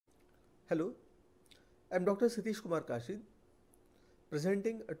Hello, I am Dr. Satishkumar Kashid,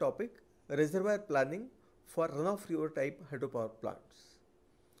 presenting a topic Reservoir Planning for Runoff River type hydropower plants.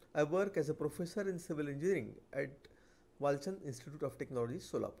 I work as a professor in civil engineering at Walchand Institute of Technology,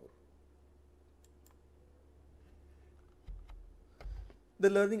 Solapur. The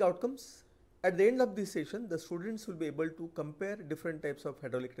learning outcomes. At the end of this session, the students will be able to compare different types of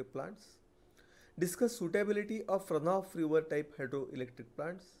hydroelectric plants, discuss suitability of runoff river type hydroelectric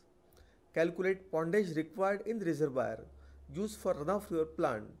plants, calculate pondage required in the reservoir used for runoff river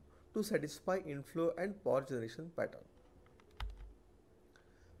plant to satisfy inflow and power generation pattern.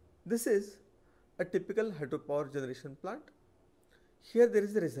 This is a typical hydropower generation plant. Here there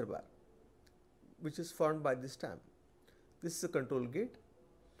is a reservoir which is formed by this dam. This is a control gate.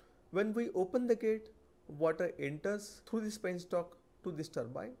 When we open the gate, water enters through this penstock to this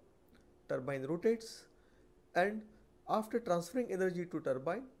turbine. Turbine rotates, and after transferring energy to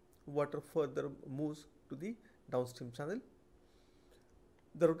turbine, water further moves to the downstream channel.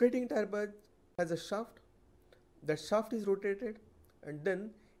 The rotating turbine has a shaft. That shaft is rotated, and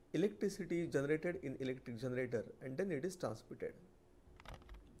then electricity is generated in electric generator, and then it is transmitted.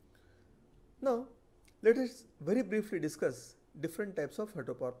 Now, let us very briefly discuss different types of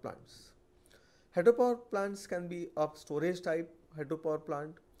hydropower plants. Hydropower plants can be of storage type hydropower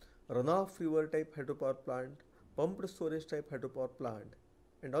plant, runoff river type hydropower plant, pumped storage type hydropower plant,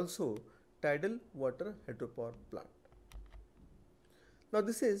 and also tidal water hydropower plant. Now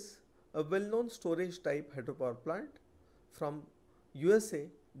this is a well-known storage type hydropower plant from USA,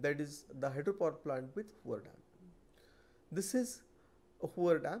 that is the hydropower plant with Hoover Dam. This is a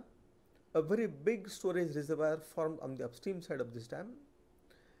Hoover Dam, a very big storage reservoir formed on the upstream side of this dam,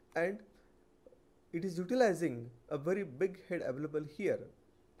 and it is utilizing a very big head available here,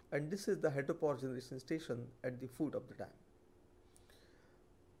 and this is the hydropower generation station at the foot of the dam.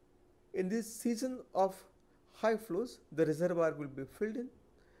 In this season of high flows, the reservoir will be filled in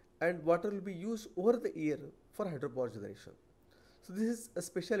and water will be used over the year for hydropower generation. So this is a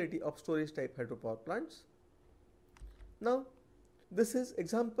specialty of storage type hydropower plants. Now this is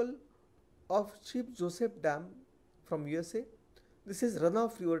example of Chief Joseph Dam from USA. This is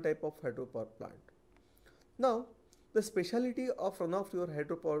runoff river type of hydropower plant. Now the specialty of runoff river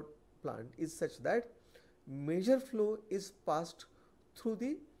hydropower plant is such that major flow is passed through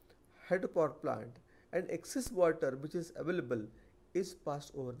the hydropower plant and excess water which is available is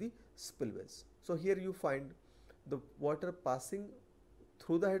passed over the spillways. So here you find the water passing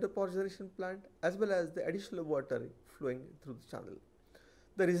through the hydropower generation plant as well as the additional water flowing through the channel.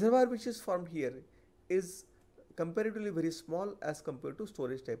 The reservoir which is formed here is comparatively very small as compared to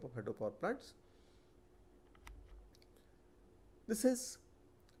storage type of hydropower plants. This is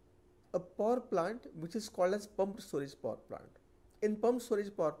a power plant which is called as pumped storage power plant. In pumped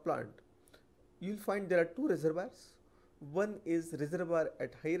storage power plant, you will find there are two reservoirs. One is reservoir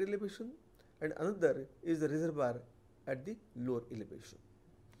at higher elevation and another is the reservoir at the lower elevation.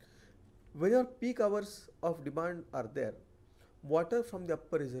 When your peak hours of demand are there, water from the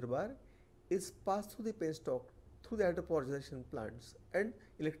upper reservoir is passed through the penstock through the hydropower generation plants and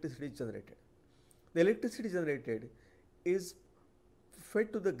electricity is generated. The electricity generated is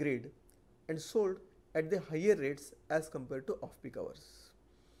fed to the grid and sold at the higher rates as compared to off-peak hours.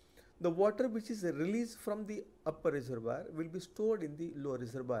 The water which is released from the upper reservoir will be stored in the lower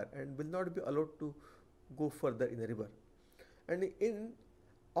reservoir and will not be allowed to go further in the river. And in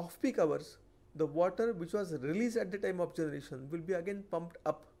off-peak hours, the water which was released at the time of generation will be again pumped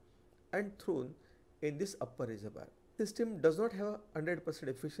up and thrown in this upper reservoir. The system does not have 100%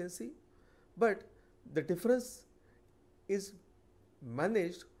 efficiency, but the difference is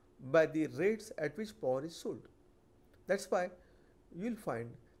managed by the rates at which power is sold. That's why you will find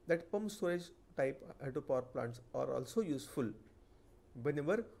that pump storage type hydropower plants are also useful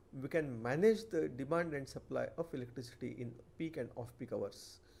whenever we can manage the demand and supply of electricity in peak and off-peak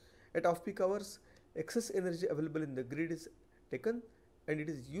hours. At off-peak hours, excess energy available in the grid is taken and it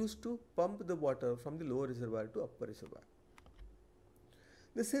is used to pump the water from the lower reservoir to upper reservoir.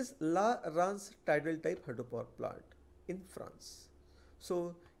 This is La Rance tidal type hydropower plant in France.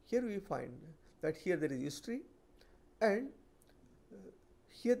 So here we find that here there is history and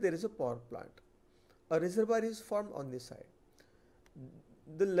here there is a power plant. A reservoir is formed on this side.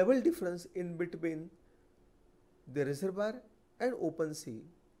 The level difference in between the reservoir and open sea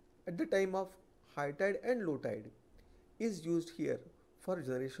at the time of high tide and low tide is used here for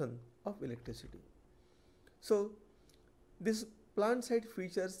generation of electricity. So this plant site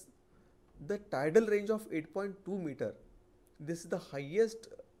features the tidal range of 8.2 meter. This is the highest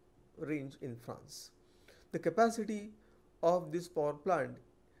range in France. The capacity of this power plant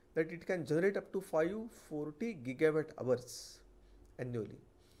that it can generate up to 540 gigawatt hours annually.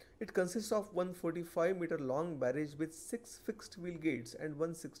 It consists of 145-meter long barrage with 6 fixed wheel gates and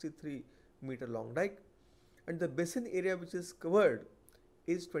 163-meter long dike, and the basin area which is covered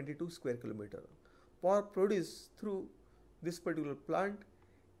is 22 square kilometer. Power produced through this particular plant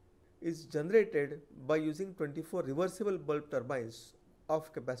is generated by using 24 reversible bulb turbines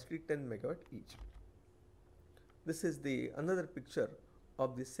of capacity 10 megawatt each. This is the another picture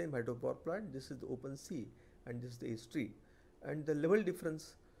of the same hydropower plant. This is the open sea and this is the estuary, and the level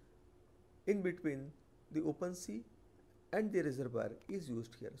difference in between the open sea and the reservoir is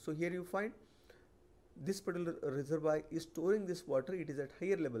used here. So here you find this particular reservoir is storing this water, it is at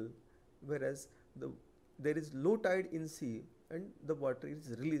higher level, whereas there is low tide in sea and the water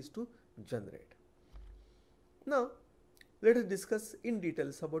is released to generate. Now let us discuss in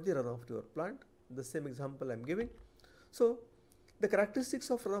details about the runoff river plant, the same example I am giving. So the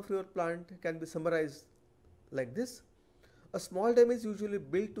characteristics of runoff river plant can be summarized like this. A small dam is usually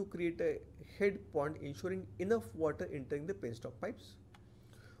built to create a head pond, ensuring enough water entering the penstock pipes.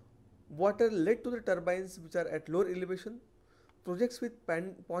 Water led to the turbines which are at lower elevation. Projects with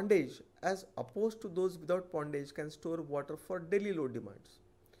pondage as opposed to those without pondage can store water for daily load demands.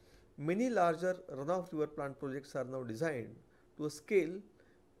 Many larger runoff river plant projects are now designed to a scale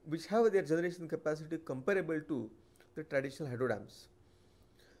which have their generation capacity comparable to the traditional hydro dams.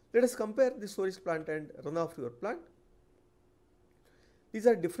 Let us compare the storage plant and runoff river plant. These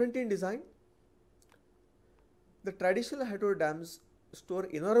are different in design. The traditional hydro dams store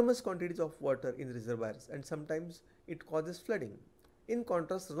enormous quantities of water in reservoirs and sometimes it causes flooding. In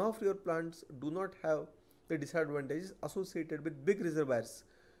contrast, runoff river plants do not have the disadvantages associated with big reservoirs.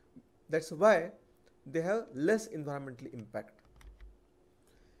 That's why they have less environmental impact.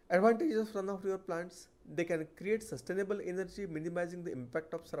 Advantages of runoff river plants: they can create sustainable energy, minimizing the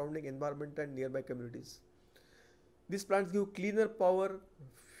impact of surrounding environment and nearby communities. These plants give cleaner power,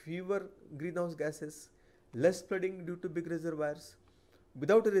 fewer greenhouse gases, less flooding due to big reservoirs.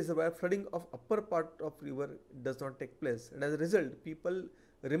 Without a reservoir, flooding of upper part of river does not take place, and as a result, people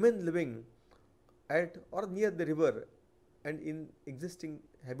remain living at or near the river and in existing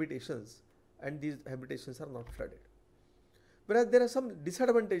habitations, and these habitations are not flooded. Whereas there are some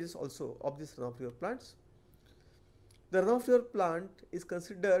disadvantages also of these runoff river plants. The runoff river plant is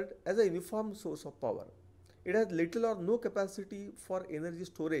considered as a uniform source of power. It has little or no capacity for energy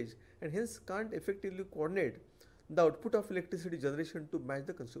storage and hence can't effectively coordinate the output of electricity generation to match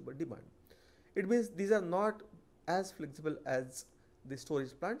the consumer demand. It means these are not as flexible as the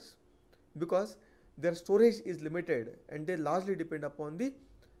storage plants because their storage is limited and they largely depend upon the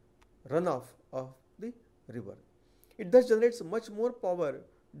runoff of the river. It thus generates much more power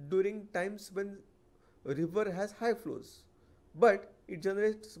during times when river has high flows, but it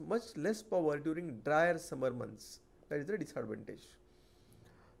generates much less power during drier summer months. That is the disadvantage.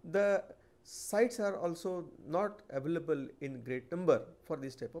 The sites are also not available in great number for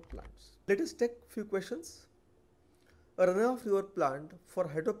this type of plants. Let us take few questions. A runoff river plant for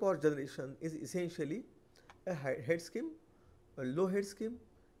hydropower generation is essentially a head scheme, a low head scheme,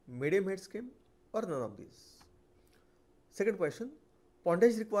 medium head scheme, or none of these. Second question,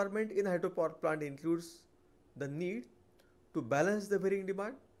 pondage requirement in a hydropower plant includes the need to balance the varying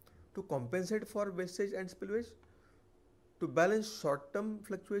demand, to compensate for wastage and spillage, to balance short-term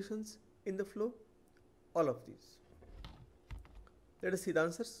fluctuations in the flow, all of these. Let us see the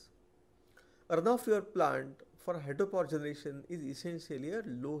answers. A runoff river plant for hydropower generation is essentially a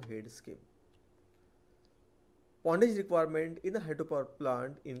low head scheme. Pondage requirement in a hydropower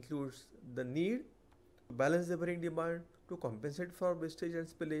plant includes the need to balance the varying demand, to compensate for wastage and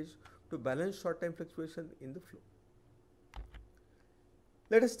spillage, to balance short-time fluctuation in the flow.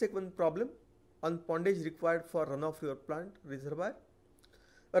 Let us take one problem on pondage required for runoff river plant reservoir.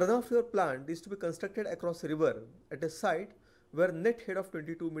 A runoff river plant is to be constructed across a river at a site where net head of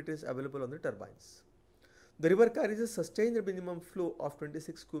 22 meters is available on the turbines. The river carries a sustained minimum flow of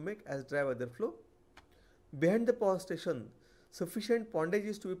 26 cubic as dry weather flow. Behind the power station, sufficient pondage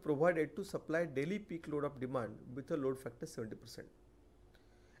is to be provided to supply daily peak load of demand with a load factor 70%.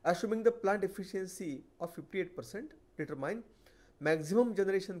 Assuming the plant efficiency of 58%, determine maximum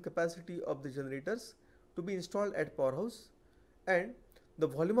generation capacity of the generators to be installed at powerhouse and the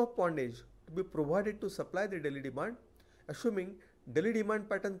volume of pondage to be provided to supply the daily demand, assuming daily demand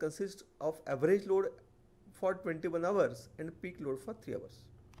pattern consists of average load for 21 hours and peak load for 3 hours.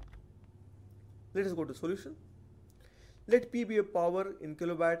 Let us go to solution. Let P be a power in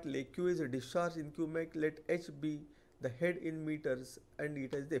kilowatt, let Q is a discharge in cubic, let H be the head in meters and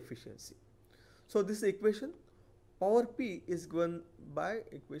eta is the efficiency. So this is the equation. Power P is given by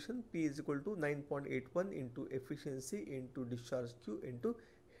equation P is equal to 9.81 into efficiency into discharge Q into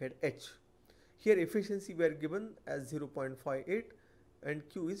head H. Here efficiency we are given as 0.58 and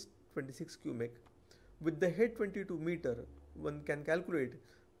Q is 26 cubic. With the head 22 meter, one can calculate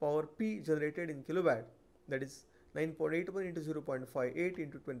power P generated in kilowatt, that is 9.81 into 0.58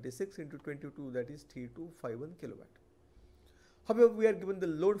 into 26 into 22, that is 3251 kilowatt. However, we are given the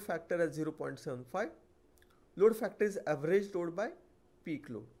load factor as 0.75. Load factor is average load by peak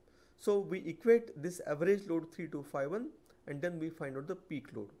load. So we equate this average load 3251 and then we find out the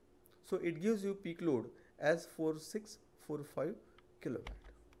peak load. So it gives you peak load as 4645 kilowatt.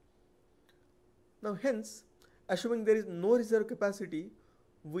 Now hence, assuming there is no reserve capacity,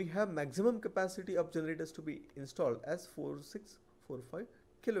 we have maximum capacity of generators to be installed as 4645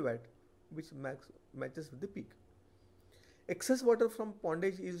 kilowatt, which matches with the peak. Excess water from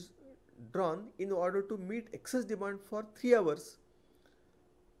pondage is drawn in order to meet excess demand for 3 hours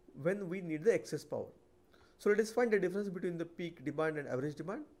when we need the excess power. So let us find the difference between the peak demand and average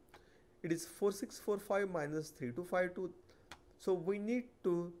demand. It is 4645 minus 3252. So we need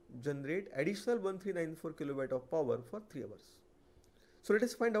to generate additional 1394 kilowatt of power for 3 hours. So let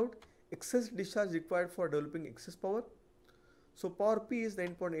us find out excess discharge required for developing excess power. So power P is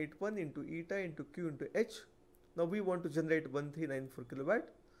 9.81 into eta into Q into H. Now we want to generate 1394 kilowatt.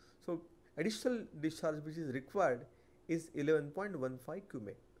 So additional discharge which is required is 11.15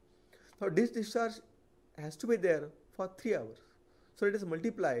 cubic. Now this discharge has to be there for 3 hours. So let us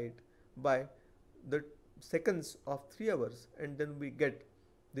multiply it by the seconds of 3 hours and then we get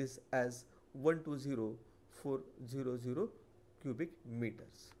this as 120400 cubic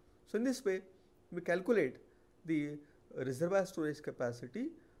meters. So in this way we calculate the reservoir storage capacity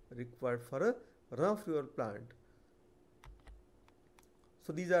required for a runoff river plant.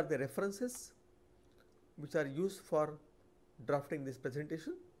 So these are the references which are used for drafting this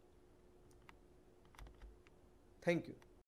presentation. Thank you.